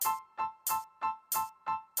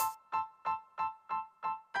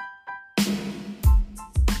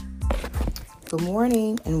Good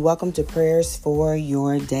morning and welcome to Prayers for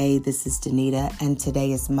Your Day. This is Danita and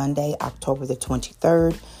today is Monday, October the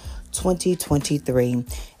 23rd, 2023.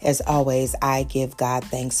 As always, I give God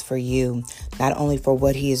thanks for you, not only for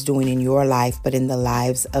what He is doing in your life, but in the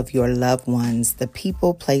lives of your loved ones, the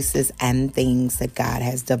people, places, and things that God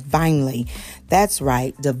has divinely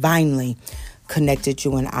connected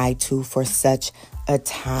you and I to for such a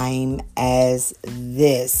time as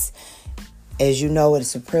this. As you know,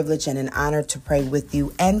 it's a privilege and an honor to pray with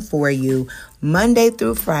you and for you Monday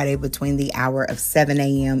through Friday between the hour of 7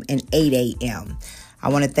 a.m. and 8 a.m. I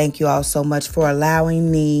want to thank you all so much for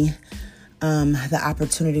allowing me the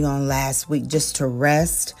opportunity on last week just to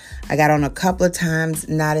rest. I got on a couple of times,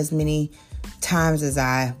 not as many times as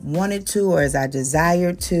I wanted to or as I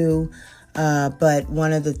desired to. But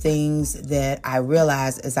one of the things that I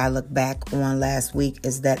realized as I look back on last week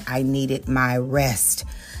is that I needed my rest.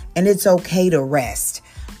 And it's okay to rest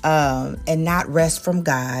and not rest from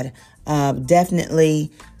God.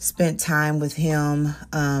 Definitely spent time with Him,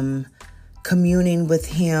 communing with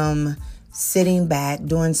Him, sitting back,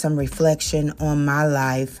 doing some reflection on my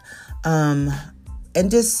life, and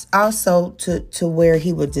just also to where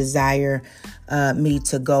He would desire me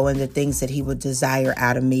to go and the things that He would desire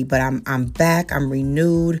out of me. But I'm back. I'm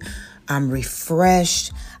renewed. I'm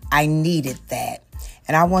refreshed. I needed that.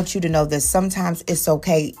 And I want you to know that sometimes it's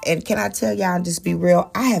okay. And can I tell y'all, and just be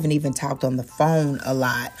real, I haven't even talked on the phone a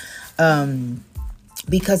lot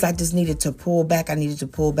because I just needed to pull back. I needed to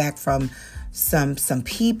pull back from some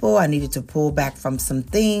people. I needed to pull back from some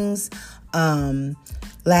things.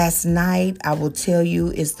 Last night, I will tell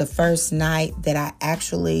you, is the first night that I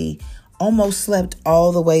actually almost slept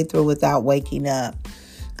all the way through without waking up.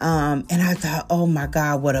 And I thought, oh my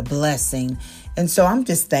God, what a blessing. And so I'm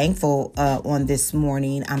just thankful on this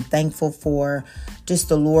morning. I'm thankful for just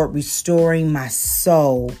the Lord restoring my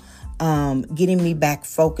soul, getting me back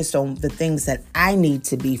focused on the things that I need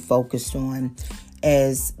to be focused on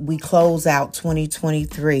as we close out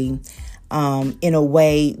 2023 in a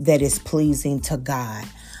way that is pleasing to God.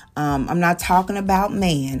 I'm not talking about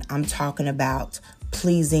man. I'm talking about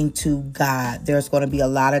pleasing to God. There's going to be a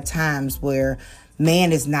lot of times where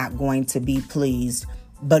man is not going to be pleased,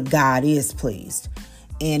 but God is pleased.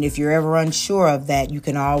 And if you're ever unsure of that, you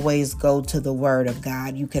can always go to the Word of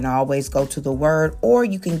God. You can always go to the Word, or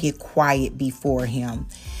you can get quiet before Him.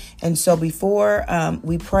 And so before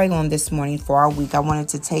we pray on this morning for our week, I wanted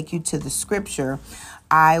to take you to the scripture.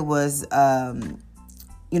 I was,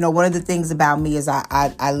 one of the things about me is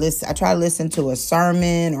I listen. I try to listen to a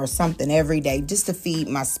sermon or something every day just to feed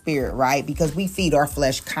my spirit, right? Because we feed our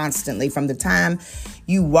flesh constantly. From the time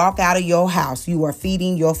you walk out of your house, you are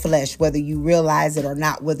feeding your flesh, whether you realize it or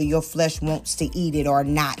not, whether your flesh wants to eat it or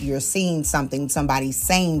not. You're seeing something, somebody's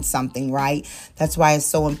saying something, right? That's why it's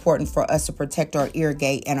so important for us to protect our ear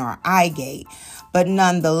gate and our eye gate. But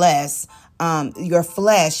nonetheless, your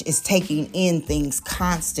flesh is taking in things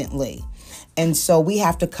constantly. And so we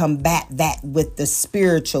have to combat that with the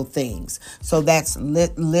spiritual things. So that's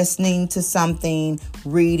listening to something,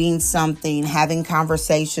 reading something, having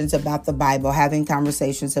conversations about the Bible, having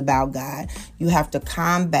conversations about God. You have to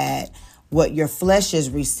combat what your flesh is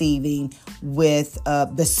receiving with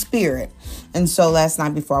the spirit. And so last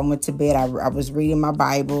night before I went to bed, I was reading my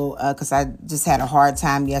Bible because I just had a hard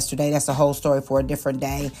time yesterday. That's a whole story for a different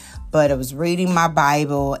day. But I was reading my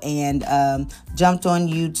Bible and jumped on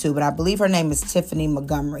YouTube. And I believe her name is Tiffany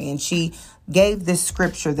Montgomery. And she gave this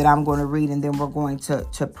scripture that I'm going to read, and then we're going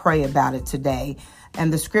to pray about it today.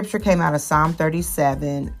 And the scripture came out of Psalm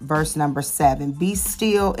 37, verse number 7. Be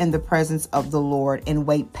still in the presence of the Lord and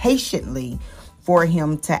wait patiently for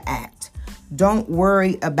Him to act. Don't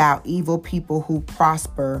worry about evil people who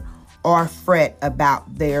prosper or fret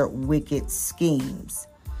about their wicked schemes.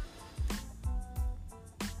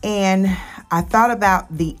 And I thought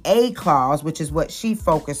about the A clause, which is what she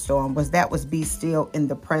focused on, was be still in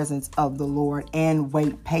the presence of the Lord and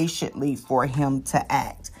wait patiently for Him to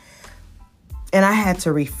act. And I had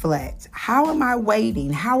to reflect. How am I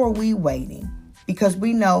waiting? How are we waiting? Because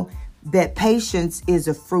we know that patience is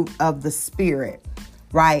a fruit of the Spirit,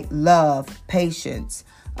 right? Love, patience,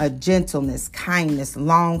 gentleness, kindness,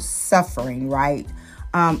 long suffering, right?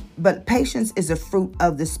 But patience is a fruit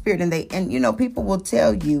of the Spirit. And people will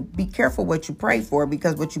tell you, be careful what you pray for,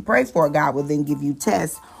 because what you pray for, God will then give you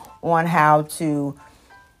tests on how to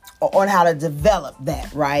develop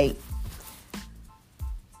that, right?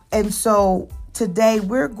 And so today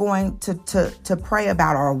we're going to pray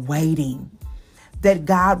about our waiting, that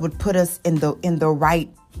God would put us in the right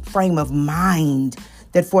frame of mind,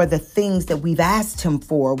 that for the things that we've asked Him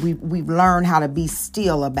for, we've learned how to be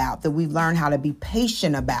still about, that we've learned how to be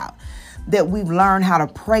patient about, that we've learned how to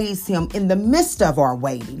praise him in the midst of our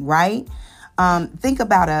waiting, right? Think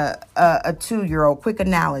about a 2-year-old, quick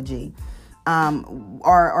analogy,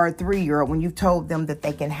 or a 3-year-old, when you've told them that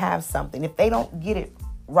they can have something. If they don't get it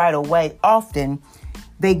right away, often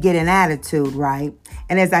they get an attitude, right?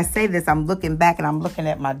 And as I say this, I'm looking back and I'm looking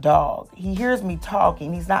at my dog. He hears me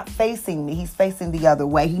talking. He's not facing me. He's facing the other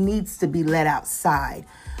way. He needs to be let outside.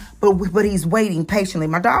 But he's waiting patiently.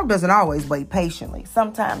 My dog doesn't always wait patiently.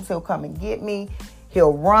 Sometimes he'll come and get me.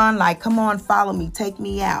 He'll run like, come on, follow me, take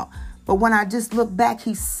me out. But when I just look back,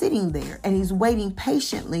 he's sitting there and he's waiting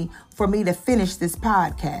patiently for me to finish this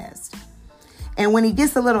podcast. And when he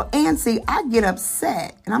gets a little antsy, I get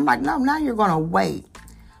upset. And I'm like, no, now you're going to wait.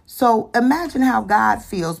 So imagine how God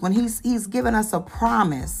feels when he's given us a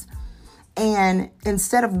promise. And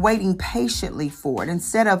instead of waiting patiently for it,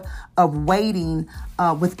 instead of waiting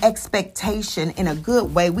with expectation in a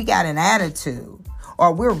good way, we got an attitude.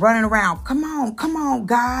 Or we're running around, come on,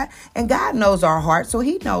 God. And God knows our heart, so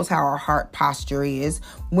he knows how our heart posture is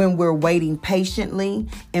when we're waiting patiently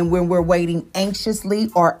and when we're waiting anxiously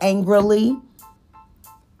or angrily.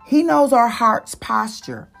 He knows our heart's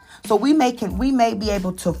posture. So we may be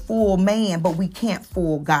able to fool man, but we can't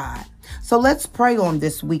fool God. So let's pray on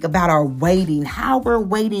this week about our waiting, how we're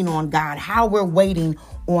waiting on God, how we're waiting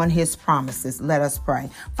on his promises. Let us pray.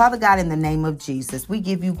 Father God, in the name of Jesus, we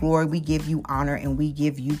give you glory, we give you honor, and we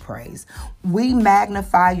give you praise. We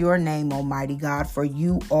magnify your name, Almighty God, for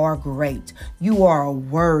you are great. You are a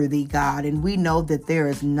worthy God, and we know that there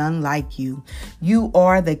is none like you. You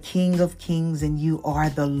are the King of kings, and you are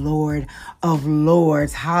the Lord of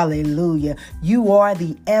lords. Hallelujah. You are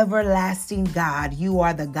the everlasting God. You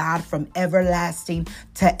are the God from everlasting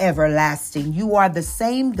to everlasting. You are the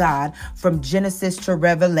same God from Genesis to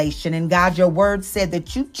Revelation. And God, your word said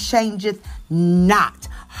that you changeth not.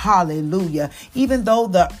 Hallelujah. Even though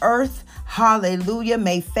the earth, hallelujah,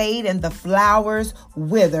 may fade and the flowers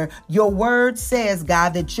wither, your word says,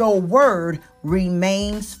 God, that your word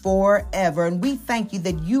remains forever. And we thank you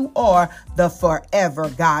that you are the forever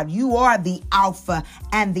God. You are the Alpha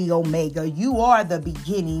and the Omega. You are the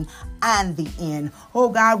beginning and the end. Oh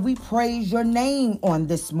God, we praise your name on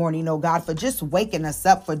this morning, oh God, for just waking us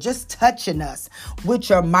up, for just touching us with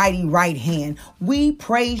your mighty right hand. We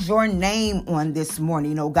praise your name on this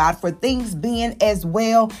morning, oh God, for things being as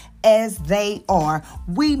well as they are.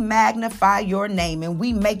 We magnify your name and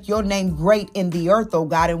we make your name great in the earth, oh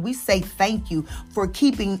God. And we say thank you for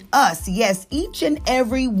keeping us, yes, each and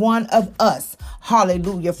every one of us,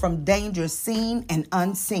 hallelujah, from danger seen and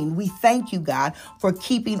unseen. We thank you, God, for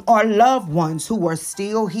keeping our loved ones who are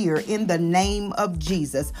still here in the name of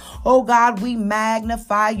Jesus. Oh God, we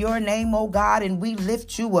magnify your name, oh God, and we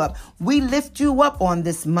lift you up. We lift you up on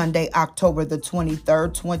this Monday, October the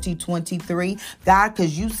 23rd, 2023. God,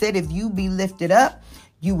 because you said if you be lifted up,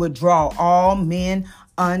 you would draw all men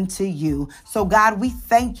unto you. So God, we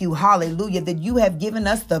thank you, hallelujah, that you have given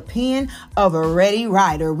us the pen of a ready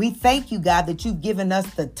writer. We thank you, God, that you've given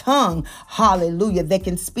us the tongue, hallelujah, that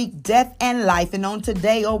can speak death and life. And on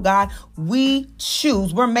today, oh God, we're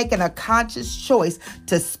making a conscious choice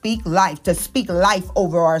to speak life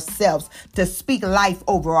over ourselves, to speak life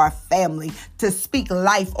over our family, to speak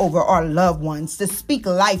life over our loved ones, to speak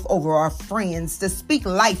life over our friends, to speak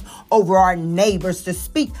life over our neighbors, to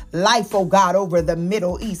speak life, oh God, over the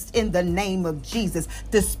Middle East in the name of Jesus,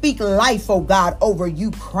 to speak life, oh God, over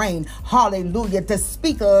Ukraine, hallelujah, to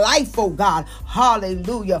speak life, oh God,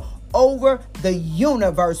 hallelujah, over the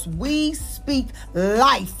universe. We speak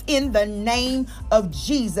life in the name of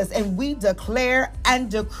Jesus, and we declare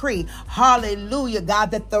and decree, hallelujah,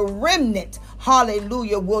 God, that the remnant,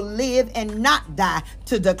 hallelujah, will live and not die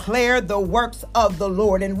to declare the works of the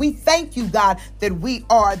Lord. And we thank you, God, that we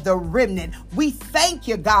are the remnant. We thank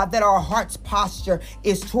you, God, that our heart's posture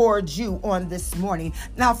is towards you on this morning.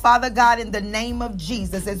 Now, Father God, in the name of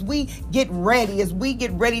Jesus, as we get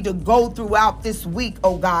ready to go throughout this week,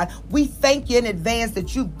 oh God, we thank you in advance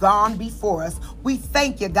that you've gone before us. We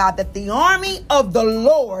thank you, God, that the army of the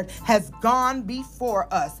Lord has gone before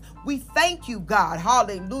us. We thank you, God,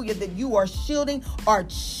 hallelujah, that you are shielding our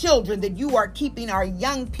children, that you are keeping our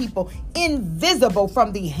young people invisible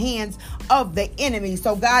from the hands of the enemy.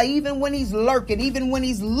 So, God, even when he's lurking, even when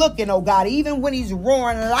he's looking, oh God, even when he's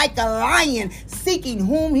roaring like a lion, seeking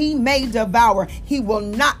whom he may devour, he will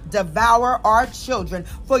not devour our children.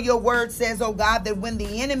 For your word says, oh God, that when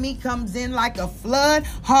the enemy comes in like a flood,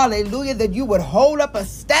 hallelujah, that you would hold up a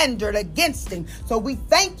standard against him. So we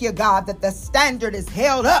thank you, God, that the standard is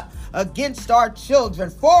held up against our children,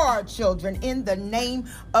 for our children, in the name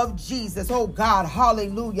of Jesus. Oh God,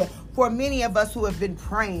 hallelujah. For many of us who have been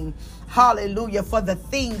praying, hallelujah, for the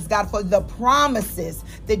things, God, for the promises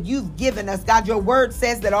that you've given us. God, your word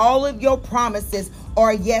says that all of your promises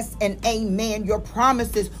are yes and amen. Your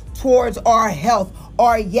promises towards our health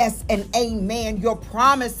are yes and amen. Your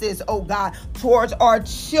promises, oh God, towards our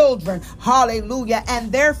children, hallelujah,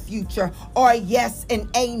 and their future are yes and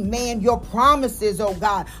amen. Your promises, oh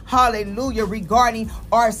God, hallelujah, regarding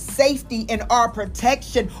our safety and our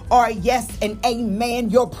protection are yes and amen.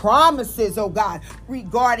 Your promises, oh God,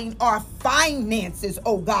 regarding our finances,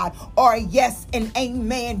 oh God, are yes and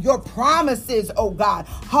amen. Your promises, oh God,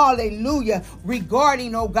 hallelujah,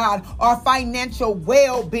 regarding, oh God, our financial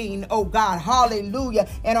well-being, oh God, hallelujah,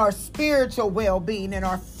 and our spiritual well-being and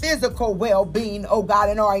our physical well-being, oh God,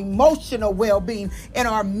 and our emotional well-being and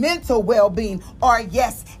our mental well-being are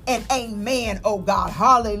yes and amen, oh God,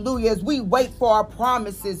 hallelujah. As we wait for our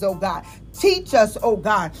promises, oh God, teach us, oh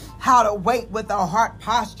God, how to wait with a heart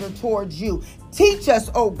posture towards you. Teach us,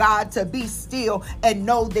 oh God, to be still and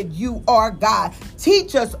know that you are God.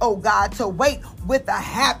 Teach us, oh God, to wait with a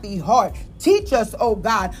happy heart. Teach us, oh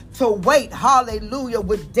God, to wait, hallelujah,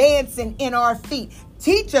 with dancing in our feet.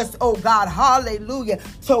 Teach us, oh God, hallelujah,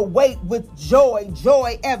 to wait with joy,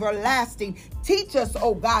 joy everlasting. Teach us,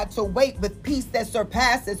 oh God, to wait with peace that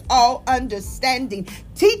surpasses all understanding.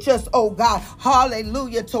 Teach us, oh God,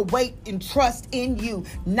 hallelujah, to wait and trust in you,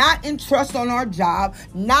 not in trust on our job,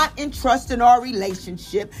 not in trust in our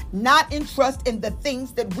relationship, not in trust in the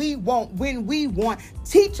things that we want when we want.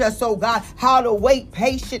 Teach us, oh God, how to wait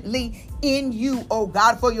patiently in you, oh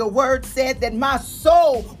God, for your word said that my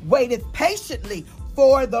soul waiteth patiently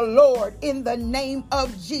for the Lord in the name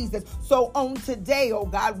of Jesus. So on today, oh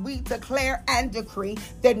God, we declare and decree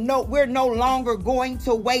that we're no longer going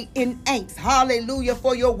to wait in angst. Hallelujah.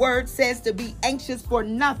 For your word says to be anxious for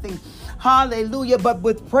nothing. Hallelujah. But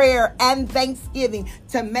with prayer and thanksgiving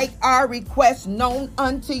to make our requests known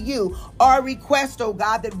unto you. Our request, oh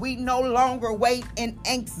God, that we no longer wait in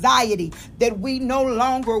anxiety, that we no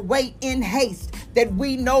longer wait in haste, that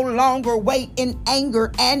we no longer wait in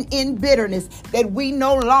anger and in bitterness, that we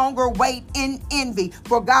no longer wait in envy.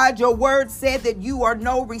 For God, your word said that you are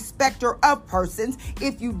no respecter of persons.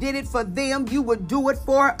 If you did it for them, you would do it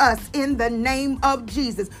for us in the name of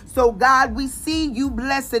Jesus. So God, we see you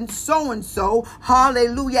blessing so-and-so,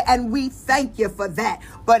 hallelujah, and we thank you for that.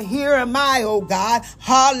 But here am I, oh God,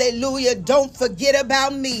 hallelujah, don't forget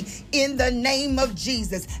about me in the name of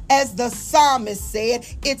Jesus. As the psalmist said,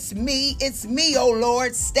 it's me, oh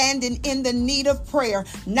Lord, standing in the need of prayer.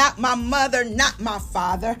 Not my mother, not my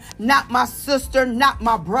father, not my sister, not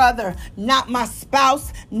my brother, not my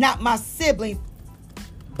spouse, not my sibling.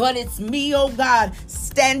 But it's me, oh God,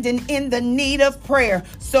 standing in the need of prayer.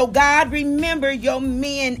 So God, remember your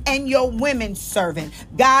men and your women servant.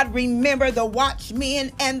 God, remember the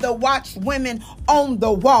watchmen and the watchwomen on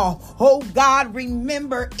the wall. Oh God,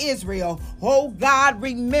 remember Israel. Oh God,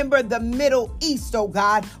 remember the Middle East, oh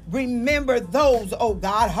God. Remember those, oh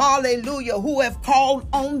God, hallelujah, who have called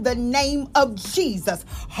on the name of Jesus.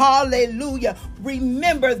 Hallelujah.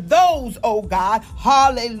 Remember those, oh God,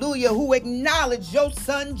 hallelujah, who acknowledge your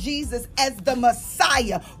son Jesus as the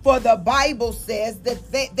Messiah. For the Bible says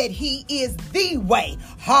that he is the way.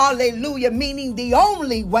 Hallelujah, meaning the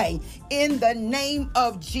only way, in the name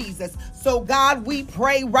of Jesus. So God, we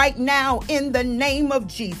pray right now in the name of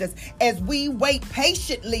Jesus as we wait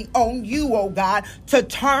patiently on you, oh God, to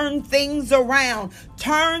turn things around.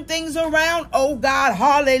 Turn things around, oh God,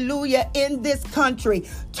 hallelujah, in this country.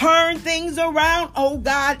 Turn things around, oh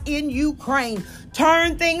God, in Ukraine.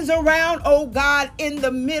 Turn things around, oh God, in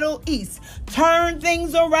the Middle East. Turn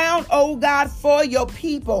things around, oh God, for your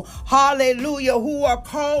people, hallelujah, who are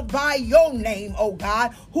called by your name, oh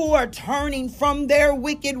God, who are turning from their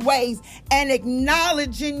wicked ways and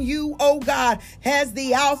acknowledging you, oh God, as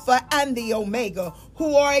the Alpha and the Omega,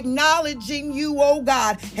 who are acknowledging you, oh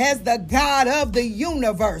God, as the God of the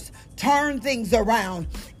universe. Turn things around.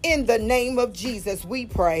 In the name of Jesus, we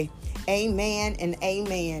pray. Amen and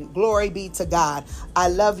amen. Glory be to God. I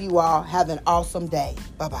love you all. Have an awesome day.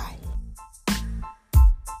 Bye-bye.